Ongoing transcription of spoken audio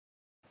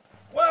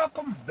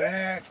welcome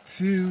back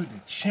to the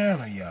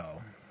channel,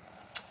 y'all.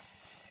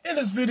 In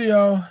this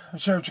video, I'm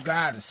sharing with you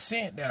guys the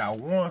scent that I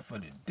want for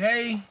the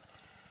day.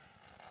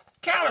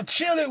 Kind of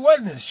chilly,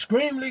 wasn't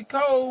extremely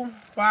cold,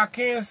 but I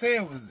can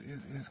say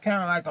it's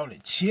kind of like on the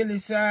chilly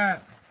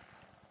side.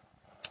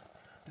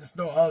 There's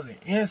no other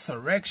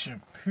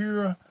Insurrection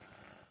Pure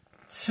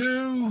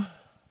 2.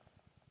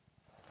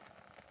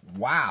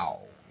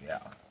 Wow, yeah.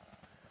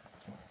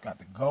 Got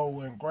the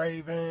gold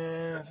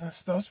engravings and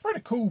stuff. It's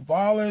pretty cool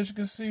baller, as you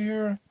can see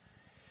here.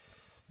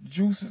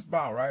 Juice is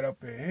about right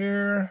up in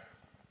here.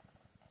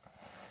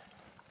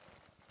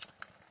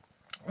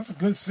 That's a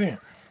good scent.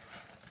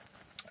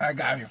 I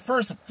got here.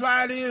 First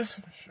apply this.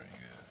 Let me show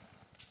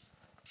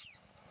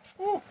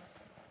you. Woo.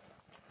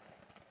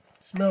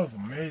 Smells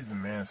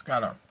amazing, man. It's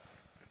got a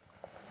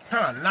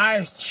kind of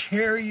nice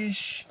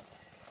cherryish,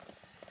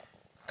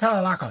 kind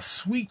of like a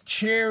sweet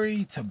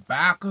cherry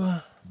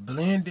tobacco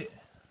blended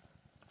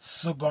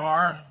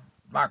cigar.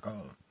 Like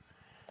a,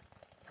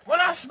 when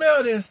I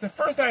smell this, the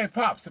first thing that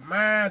pops to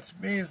mind to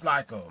me is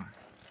like a,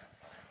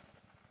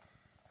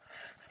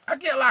 I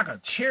get like a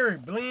cherry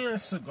blend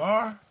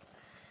cigar,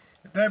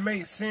 if that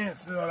makes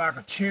sense. Like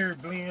a cherry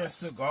blend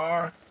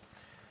cigar.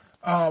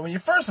 When you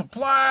first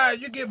apply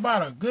it, you get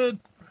about a good,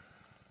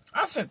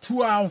 I said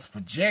 2 hours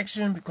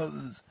projection,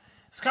 because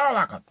it's kind of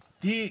like a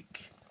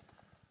thick,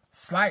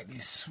 slightly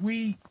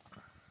sweet,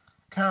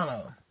 kind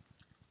of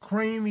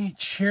creamy,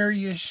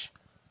 cherryish,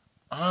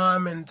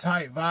 almond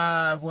type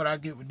vibe. What I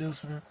get with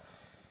this one,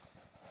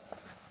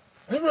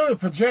 it really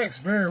projects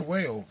very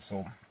well.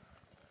 So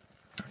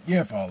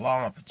yeah, for a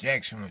long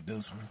projection with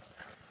this one.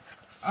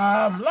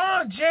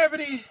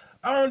 Longevity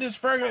on this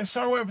fragrance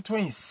somewhere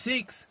between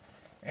 6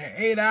 and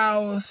 8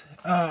 hours.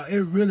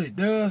 It really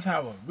does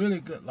have a really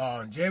good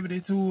longevity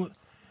to it.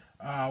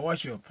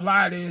 Once you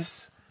apply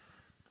this,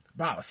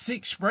 about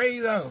 6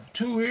 sprays out of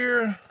 2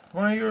 here,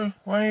 1 here,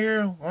 1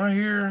 here, 1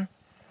 here,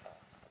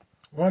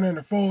 1 in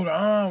the folder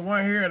arm,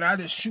 1 here, and I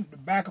just shoot the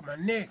back of my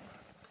neck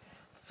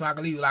so I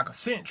can leave like a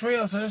scent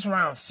trail. So that's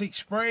around 6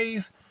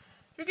 sprays.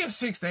 You get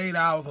 6 to 8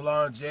 hours of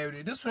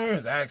longevity. This one here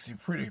is actually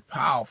pretty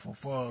powerful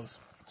for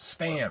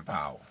staying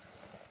power.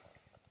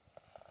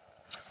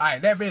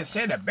 Alright, that being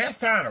said, the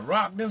best time to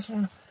rock this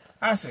one,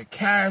 I said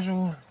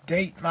casual,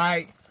 date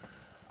night,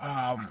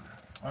 on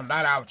a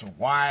night out with your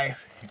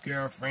wife, your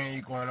girlfriend,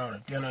 you're going on a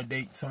dinner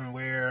date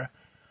somewhere,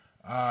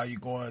 you're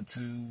going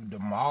to the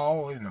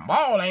mall, and the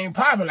mall ain't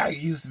popping like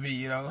it used to be,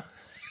 you know.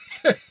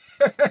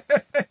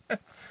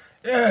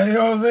 Yeah, you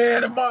know what I'm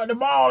saying? The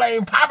mall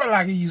ain't popping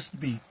like it used to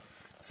be.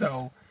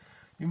 So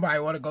you might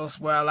want to go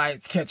somewhere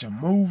like catching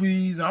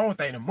movies. I don't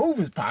think the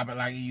movies popping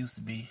like it used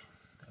to be.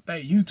 I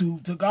think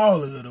YouTube took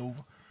all of it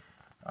over.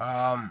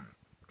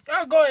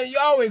 You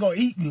always gonna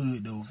eat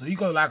good though. So you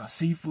go to like a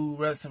seafood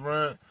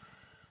restaurant,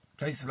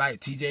 places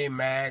like TJ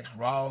Maxx,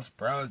 Ross,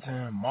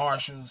 Burlington,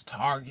 Marshalls,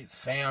 Target,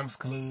 Sam's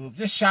Club,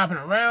 just shopping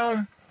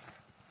around.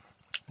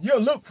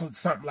 You'll look for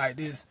something like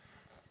this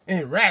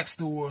in rack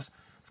stores.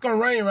 It's gonna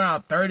range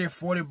around 30,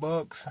 40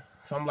 bucks,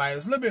 something like that.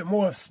 It's a little bit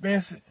more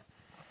expensive.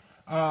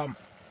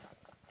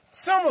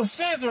 Some of the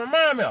scents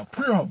remind me of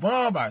Pure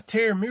Havana by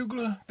Terry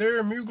Mugler.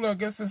 Terry Mugler, I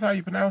guess that's how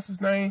you pronounce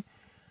his name.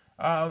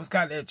 It's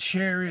got that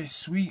cherry,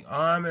 sweet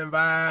almond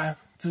vibe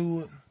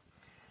to it.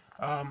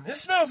 It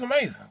smells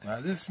amazing,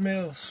 guys. It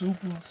smells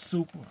super,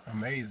 super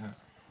amazing.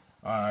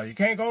 You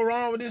can't go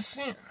wrong with this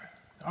scent.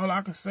 All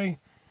I can say,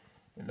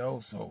 you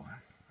know. So,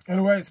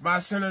 anyways, my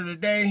scent of the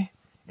day,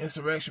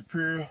 Insurrection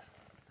Pure,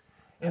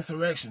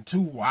 Insurrection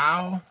 2.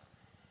 Wow.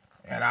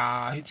 And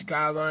I'll hit you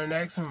guys on the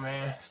next one,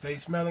 man. Stay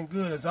smelling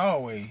good as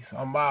always.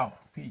 I'm out.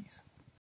 Peace.